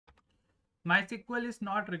MySQL is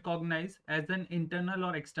not recognized as an internal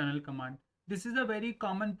or external command. This is a very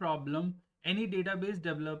common problem any database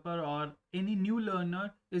developer or any new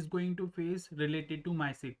learner is going to face related to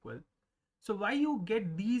MySQL. So why you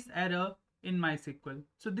get these error in MySQL?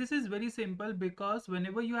 So this is very simple because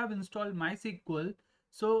whenever you have installed MySQL,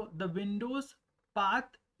 so the Windows path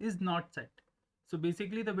is not set. So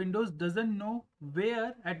basically the Windows doesn't know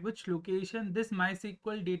where at which location this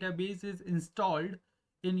MySQL database is installed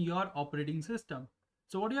in your operating system.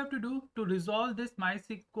 So what you have to do to resolve this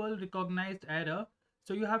MySQL recognized error,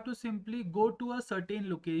 so you have to simply go to a certain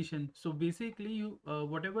location. So basically you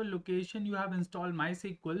whatever location you have installed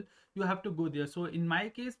MySQL, you have to go there. So in my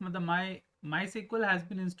case, my MySQL has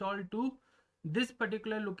been installed to this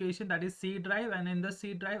particular location, that is C drive, and in the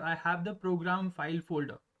C drive I have the program file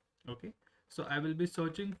folder. Okay, so I will be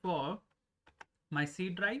searching for my C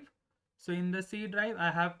drive. So in the C drive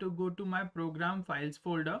I have to go to my program files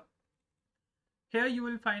folder. Here you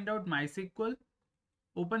will find out MySQL.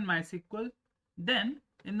 Open MySQL. Then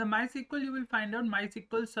in the MySQL you will find out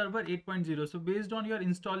MySQL Server 8.0. So based on your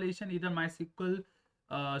installation, either MySQL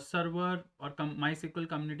Server or MySQL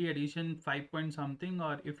Community Edition 5 point something,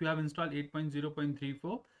 or if you have installed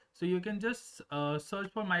 8.0.34, so you can just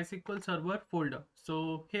search for MySQL Server folder.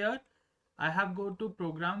 So here I have go to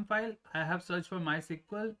program file, I have searched for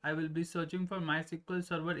MySQL, I will be searching for MySQL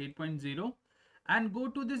Server 8.0 and go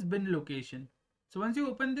to this bin location. So once you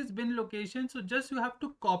open this bin location, so just you have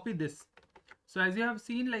to copy this. So as you have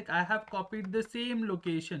seen, like I have copied the same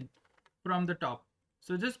location from the top.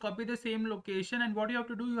 So just copy the same location, and what you have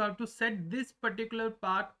to do, you have to set this particular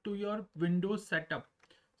path to your Windows setup.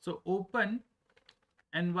 So open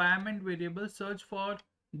environment variable, search for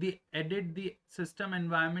the edit the system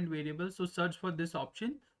environment variable. So search for this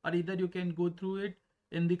option, or either you can go through it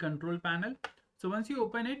in the control panel. So once you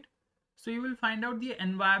open it, so you will find out the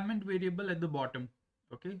environment variable at the bottom.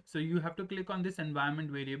 Okay, so you have to click on this environment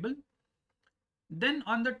variable. Then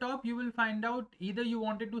on the top you will find out either you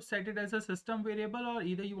wanted to set it as a system variable, or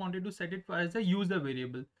either you wanted to set it as a user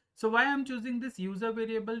variable. So why I'm choosing this user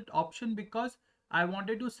variable option, because I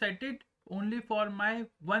wanted to set it only for my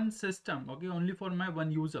one system, okay, only for my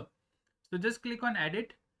one user. So just click on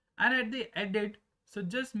edit, and at the edit, so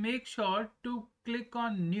just make sure to click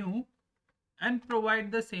on new and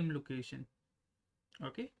provide the same location.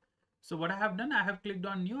 Okay, so what I have done, I have clicked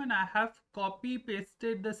on new and I have copy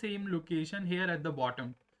pasted the same location here at the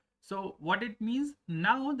bottom. So what it means,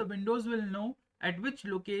 now the Windows will know at which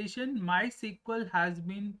location MySQL has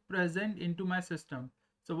been present into my system.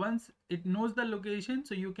 So once it knows the location,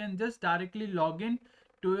 so you can just directly log in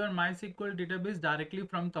to your MySQL database directly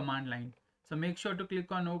from command line. So make sure to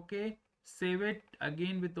click on OK, save it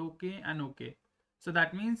again with OK and OK. So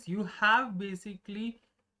that means you have basically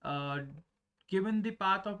given the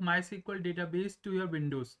path of MySQL database to your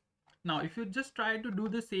Windows. Now, if you just try to do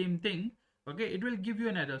the same thing, okay, it will give you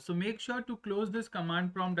an error. So make sure to close this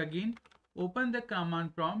command prompt again, open the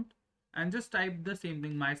command prompt and just type the same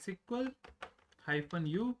thing, MySQL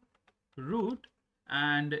 -u root,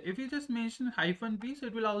 and if you just mention -p, so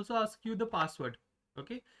it will also ask you the password.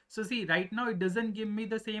 Okay, so see, right now it doesn't give me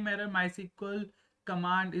the same error, MySQL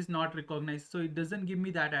command is not recognized, so it doesn't give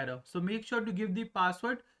me that error. So make sure to give the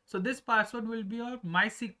password. So this password will be your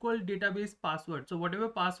MySQL database password. So whatever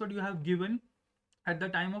password you have given at the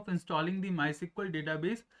time of installing the MySQL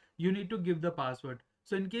database, you need to give the password.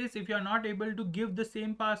 So in case if you are not able to give the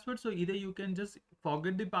same password, so either you can just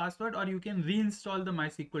forget the password or you can reinstall the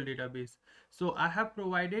MySQL database. So I have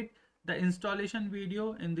provided the installation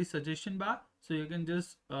video in the suggestion bar, so you can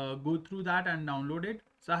just go through that and download it.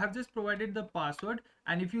 So I have just provided the password,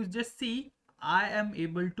 and if you just see, I am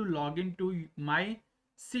able to log into my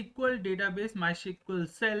SQL database, MySQL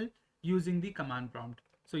cell, using the command prompt.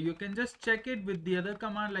 So you can just check it with the other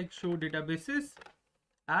command like show databases,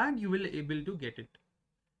 and you will able to get it.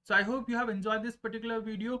 So I hope you have enjoyed this particular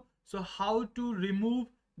video. So how to remove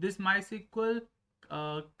this MySQL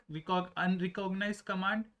unrecognized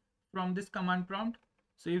command from this command prompt.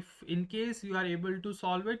 So if in case you are able to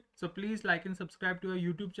solve it, so please like and subscribe to our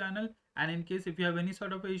YouTube channel. And in case if you have any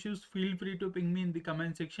sort of issues, feel free to ping me in the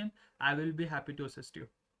comment section. I will be happy to assist you.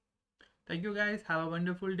 Thank you guys. Have a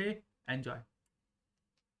wonderful day. Enjoy.